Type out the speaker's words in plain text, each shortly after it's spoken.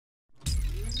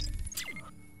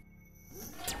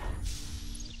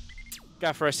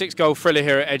Gaffer, a 6-goal thriller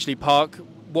here at Edgeley Park.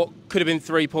 What could have been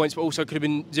 3 points, but also could have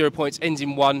been 0 points, ends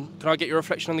in 1. Can I get your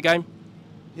reflection on the game?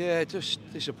 Yeah, just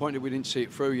disappointed we didn't see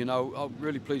it through. You know, I'm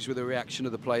really pleased with the reaction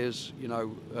of the players. You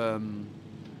know,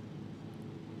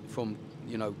 from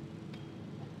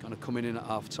kind of coming in at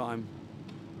half time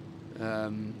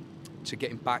to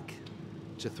getting back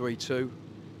to 3-2.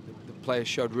 The players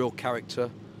showed real character,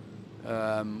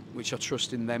 which I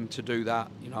trust in them to do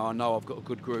that. You know I've got a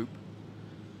good group.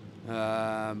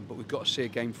 But we've got to see a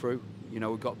game through. You know,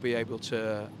 we've got to be able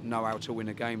to know how to win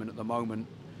a game, and at the moment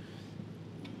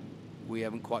we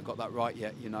haven't quite got that right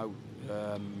yet. You know,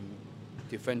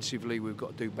 defensively we've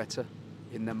got to do better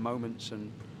in them moments,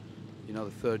 and you know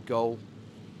the third goal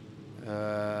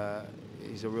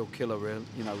is a real killer, really.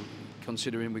 You know,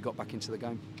 considering we got back into the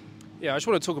game. Yeah, I just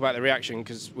want to talk about the reaction,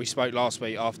 because we spoke last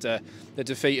week after the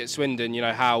defeat at Swindon, you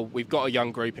know, how we've got a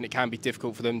young group and it can be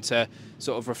difficult for them to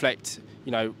sort of reflect,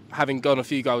 you know, having gone a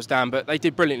few goals down, but they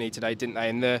did brilliantly today, didn't they?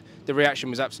 And the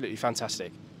reaction was absolutely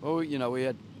fantastic. Well, you know, we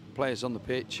had players on the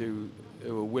pitch who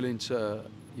were willing to,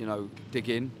 you know, dig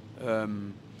in.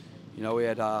 You know, we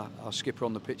had our skipper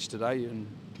on the pitch today, and,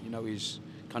 you know, his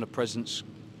kind of presence,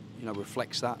 you know,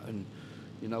 reflects that. And,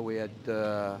 you know, we had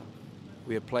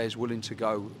players willing to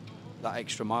go that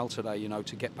extra mile today, you know,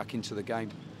 to get back into the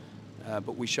game.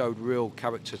 But we showed real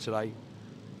character today,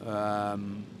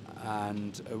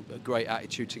 and a great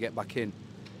attitude to get back in.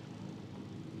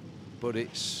 But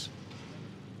it's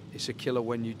a killer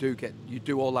when you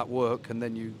do all that work and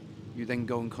then you then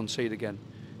go and concede again.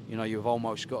 You know, you've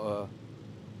almost got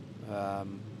to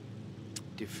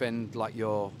defend like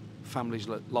your family's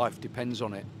life depends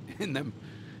on it in them,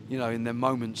 you know, in them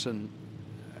moments, and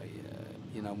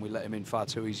you know, and we let him in far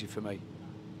too easy for me.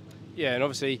 Yeah, and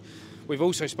obviously we've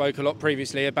also spoke a lot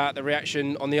previously about the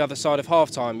reaction on the other side of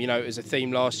half-time. You know, it was a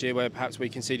theme last year where perhaps we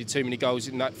conceded too many goals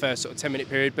in that first sort of 10-minute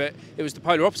period, but it was the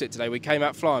polar opposite today. We came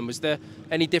out flying. Was there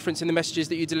any difference in the messages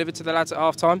that you delivered to the lads at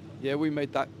half-time? Yeah, we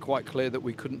made that quite clear that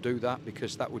we couldn't do that,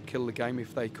 because that would kill the game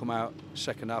if they come out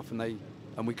second half and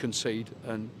we concede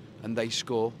and they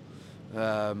score.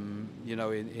 You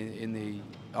know, in the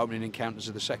opening encounters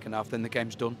of the second half, then the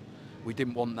game's done. We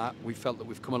didn't want that. We felt that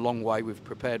we've come a long way. We've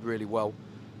prepared really well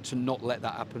to not let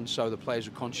that happen. So the players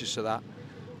were conscious of that,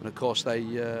 and of course they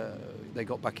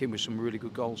got back in with some really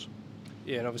good goals.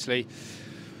 Yeah, and obviously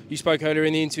you spoke earlier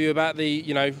in the interview about the,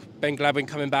 you know, Ben Gladwin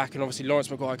coming back, and obviously Laurence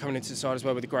Maguire coming into the side as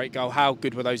well with a great goal. How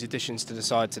good were those additions to the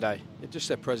side today? Yeah, just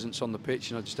their presence on the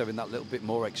pitch. You know, just having that little bit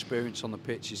more experience on the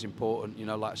pitch is important. You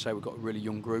know, like I say, we've got a really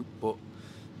young group, but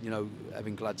you know,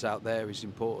 having Glads out there is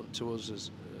important to us,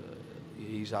 as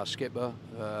he's our skipper.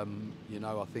 You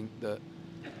know, I think that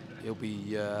he'll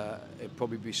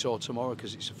probably be sore tomorrow,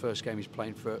 because it's the first game he's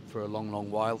playing for a long, long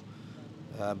while.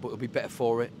 But he'll be better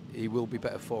for it. He will be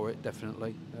better for it,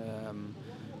 definitely.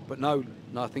 But no,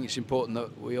 I think it's important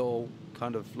that we all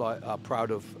kind of like are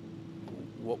proud of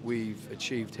what we've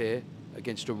achieved here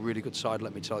against a really good side.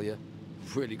 Let me tell you,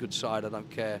 really good side. I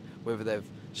don't care whether they've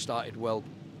started well,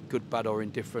 good, bad, or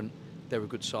indifferent. They're a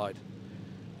good side.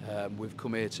 We've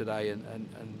come here today and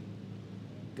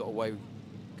got away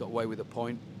with a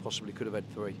point. Possibly could have had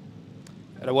 3.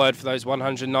 And a word for those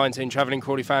 119 travelling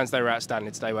Crawley fans. They were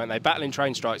outstanding today, weren't they? Battling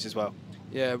train strikes as well.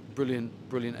 Yeah, brilliant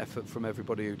effort from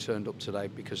everybody who turned up today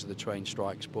because of the train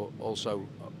strikes. But also,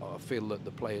 I feel that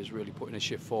the players really put in a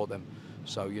shift for them.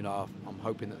 So, you know, I'm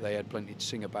hoping that they had plenty to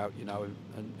sing about, you know,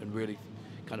 and really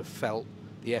kind of felt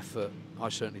the effort. I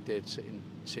certainly did,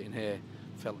 sitting here,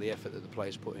 felt the effort that the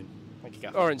players put in. Thank you,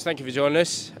 Gav. Laurence, thank you for joining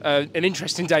us. An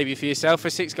interesting debut for yourself, a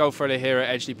 6-goal thriller here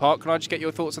at Edgeley Park. Can I just get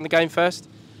your thoughts on the game first?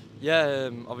 Yeah,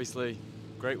 obviously,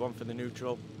 great one for the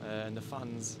neutral and the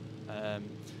fans.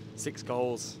 6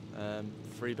 goals,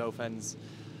 3 both ends.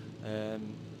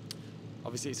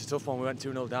 Obviously, it's a tough one. We went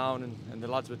 2-0 down, and the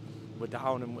lads were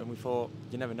down, and we thought,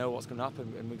 you never know what's going to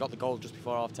happen. And we got the goal just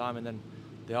before half-time, and then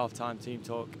the half-time team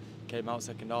talk came out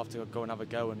second half to go and have a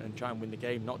go and try and win the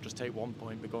game, not just take 1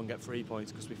 point, but go and get 3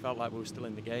 points, because we felt like we were still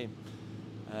in the game.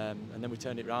 And then we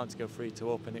turned it round to go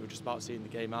 3-2 up, and it was just about seeing the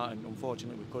game out, and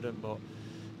unfortunately we couldn't. But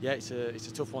yeah, it's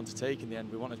a tough one to take in the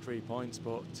end. We wanted 3 points,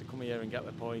 but to come here and get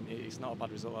the point, it's not a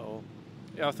bad result at all.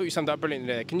 Yeah, I thought you summed up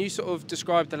brilliantly there. Can you sort of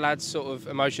describe the lads' sort of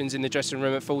emotions in the dressing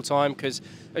room at full time? Because,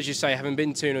 as you say, having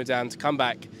been 2-0 down, to come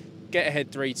back, get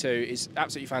ahead 3-2 is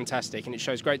absolutely fantastic, and it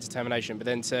shows great determination. But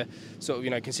then to sort of, you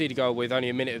know, concede a goal with only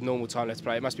a minute of normal time left to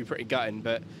play, it must be pretty gutting.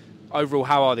 But overall,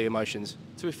 how are the emotions?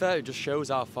 To be fair, it just shows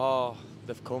how far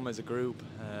they've come as a group.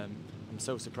 I'm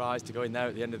so surprised to go in there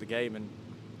at the end of the game and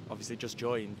obviously just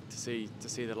join to see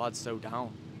the lads so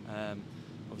down.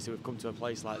 Obviously, we've come to a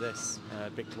place like this,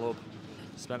 big club,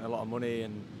 spent a lot of money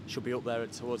and should be up there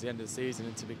towards the end of the season,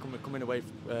 and to be coming away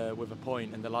with a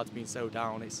point, and the lads being so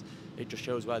down, it just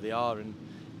shows where they are. And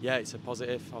yeah, it's a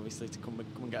positive, obviously, to come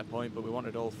and get a point, but we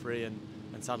wanted all three, and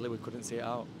sadly we couldn't see it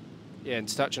out. Yeah, and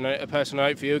to touch on a personal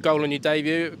note for you, a goal on your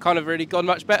debut, kind of really gone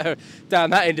much better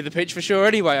down that end of the pitch for sure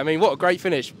anyway. I mean, what a great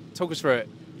finish. Talk us through it.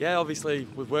 Yeah, obviously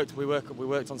we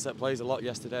worked on set plays a lot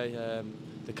yesterday.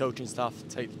 The coaching staff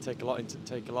take a lot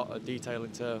of detail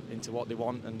into what they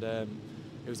want, and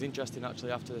it was interesting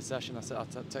actually after the session. I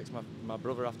texted my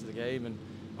brother after the game, and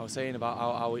I was saying about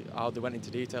how they went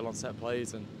into detail on set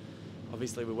plays, and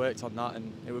obviously we worked on that,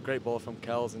 and it was a great ball from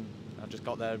Kells, and I just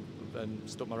got there and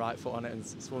stuck my right foot on it and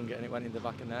swung it, and it went in the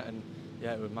back of net, and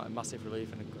yeah, it was massive relief,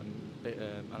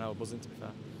 and I know buzzing, to be fair.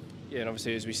 Yeah, and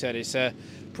obviously, as we said, it's a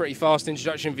pretty fast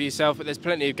introduction for yourself, but there's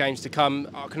plenty of games to come.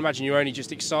 I can imagine you're only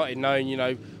just excited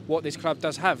knowing, what this club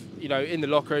does have, in the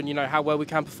locker, and how well we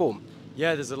can perform.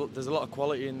 Yeah, there's a lot of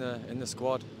quality in the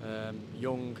squad.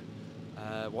 Young,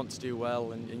 want to do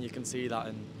well, and you can see that.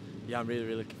 And yeah, I'm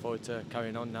really looking forward to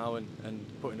carrying on now and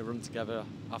putting a run together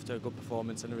after a good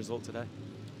performance and a result today.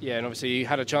 Yeah, and obviously you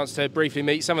had a chance to briefly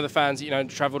meet some of the fans,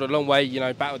 travelled a long way,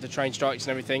 battled the train strikes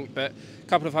and everything, but a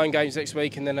couple of home games next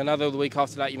week and then another the week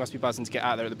after that. You must be buzzing to get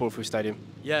out there at the Broadfield Stadium.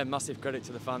 Yeah, massive credit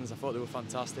to the fans. I thought they were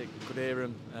fantastic. Could hear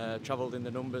them, travelled in the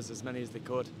numbers, as many as they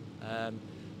could.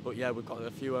 But yeah, we've got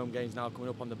a few home games now coming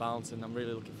up on the bounce, and I'm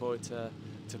really looking forward to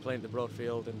playing at the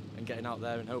Broadfield and getting out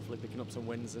there and hopefully picking up some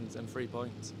wins and 3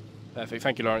 points. Perfect.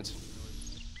 Thank you, Laurence.